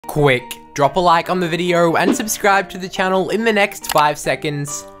Quick, drop a like on the video and subscribe to the channel in the next 5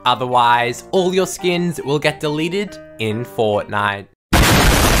 seconds. Otherwise, all your skins will get deleted in Fortnite.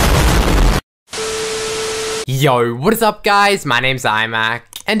 Yo, what is up guys? My name's iMac,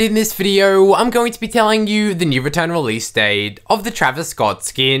 and in this video, I'm going to be telling you the new return release date of the Travis Scott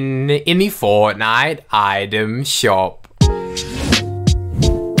skin in the Fortnite item shop.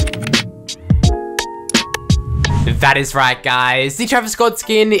 That is right guys, the Travis Scott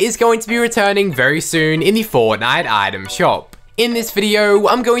skin is going to be returning very soon in the Fortnite item shop. In this video,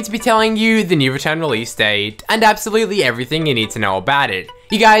 I'm going to be telling you the new return release date and absolutely everything you need to know about it.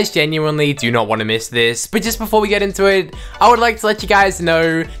 You guys genuinely do not want to miss this, but just before we get into it, I would like to let you guys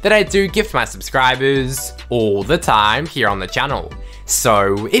know that I do gift my subscribers all the time here on the channel.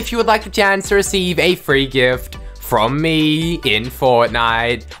 So if you would like the chance to receive a free gift from me in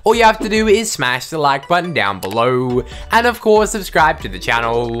Fortnite, all you have to do is smash the like button down below, and of course subscribe to the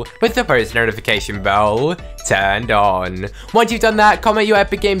channel with the post notification bell turned on. Once you've done that, comment your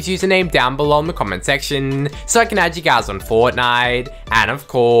Epic Games username down below in the comment section so I can add you guys on Fortnite, and of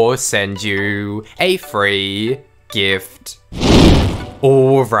course send you a free gift.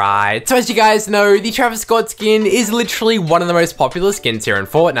 Alright, so as you guys know, the Travis Scott skin is literally one of the most popular skins here in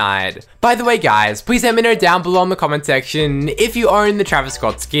Fortnite. By the way guys, please let me know down below in the comment section if you own the Travis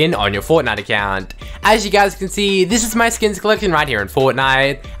Scott skin on your Fortnite account. As you guys can see, this is my skins collection right here in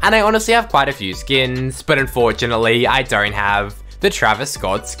Fortnite, and I honestly have quite a few skins, but unfortunately I don't have the Travis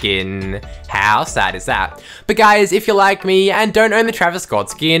Scott skin. How sad is that? But guys, if you're like me and don't own the Travis Scott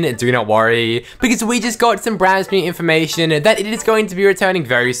skin, do not worry, because we just got some brand new information that it is going to be returning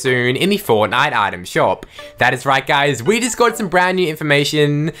very soon in the Fortnite item shop. That is right guys, we just got some brand new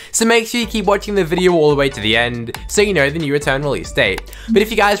information, so make sure you keep watching the video all the way to the end so you know the new return release date. But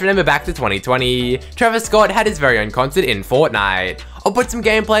if you guys remember back to 2020, Travis Scott had his very own concert in Fortnite. I'll put some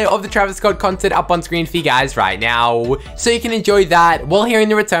gameplay of the Travis Scott concert up on screen for you guys right now, so you can enjoy that while hearing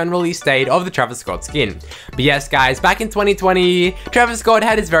the return release date of the Travis Scott skin. But yes guys, back in 2020, Travis Scott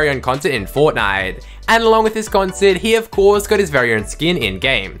had his very own concert in Fortnite, and along with his concert, he of course got his very own skin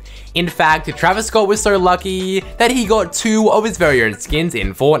in-game. In fact, Travis Scott was so lucky that he got 2 of his very own skins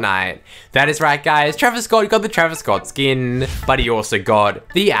in Fortnite. That is right guys, Travis Scott got the Travis Scott skin, but he also got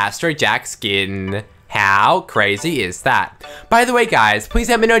the Astro Jack skin. How crazy is that? By the way guys, please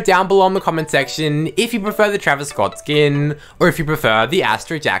let me know down below in the comment section if you prefer the Travis Scott skin or if you prefer the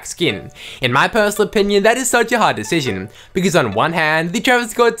Astro Jack skin. In my personal opinion, that is such a hard decision, because on one hand, the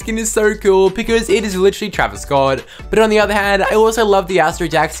Travis Scott skin is so cool because it is literally Travis Scott, but on the other hand, I also love the Astro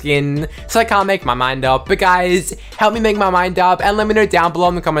Jack skin, so I can't make my mind up. But guys, help me make my mind up and let me know down below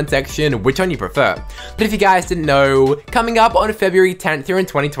in the comment section which one you prefer. But if you guys didn't know, coming up on February 10th here in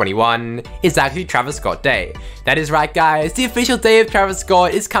 2021 is actually Travis Scott Day. That is right guys, the official day of Travis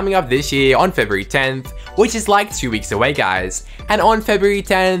Scott is coming up this year on February 10th, which is like 2 weeks away guys. And on February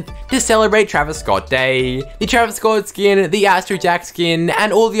 10th, to celebrate Travis Scott Day, the Travis Scott skin, the Astro Jack skin,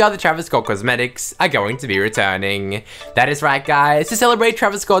 and all the other Travis Scott cosmetics are going to be returning. That is right guys, to celebrate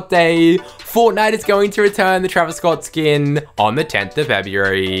Travis Scott Day, Fortnite is going to return the Travis Scott skin on the 10th of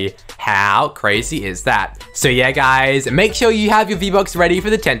February. How crazy is that? So yeah guys, make sure you have your V-Bucks ready for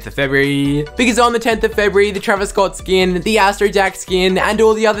the 10th of February, because on the 10th of February, the Travis Scott skin, the Astro Jack skin, and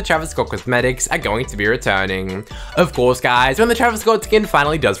all the other Travis Scott cosmetics are going to be returning. Of course guys, when the Travis Scott skin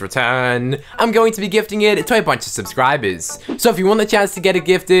finally does return, I'm going to be gifting it to a bunch of subscribers. So if you want the chance to get it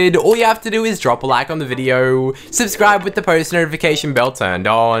gifted, all you have to do is drop a like on the video, subscribe with the post notification bell turned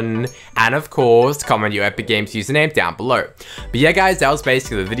on, and of course, comment your Epic Games username down below. But yeah guys, that was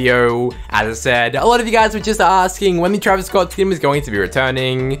basically the video. As I said, a lot of you guys were just asking when the Travis Scott skin was going to be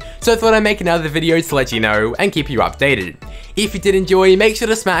returning, so I thought I'd make another video to let you know and keep you updated. If you did enjoy, make sure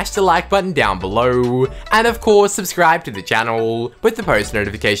to smash the like button down below, and of course subscribe to the channel with the post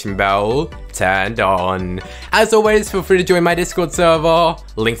notification bell turned on. As always, feel free to join my Discord server,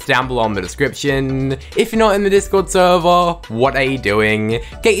 links down below in the description. If you're not in the Discord server, what are you doing?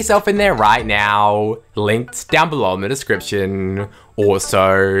 Get yourself in there right now, linked down below in the description.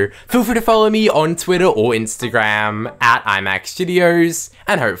 Also, feel free to follow me on Twitter or Instagram at MythikRize Studios,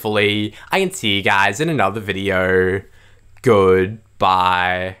 and hopefully I can see you guys in another video.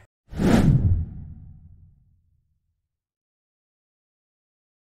 Goodbye.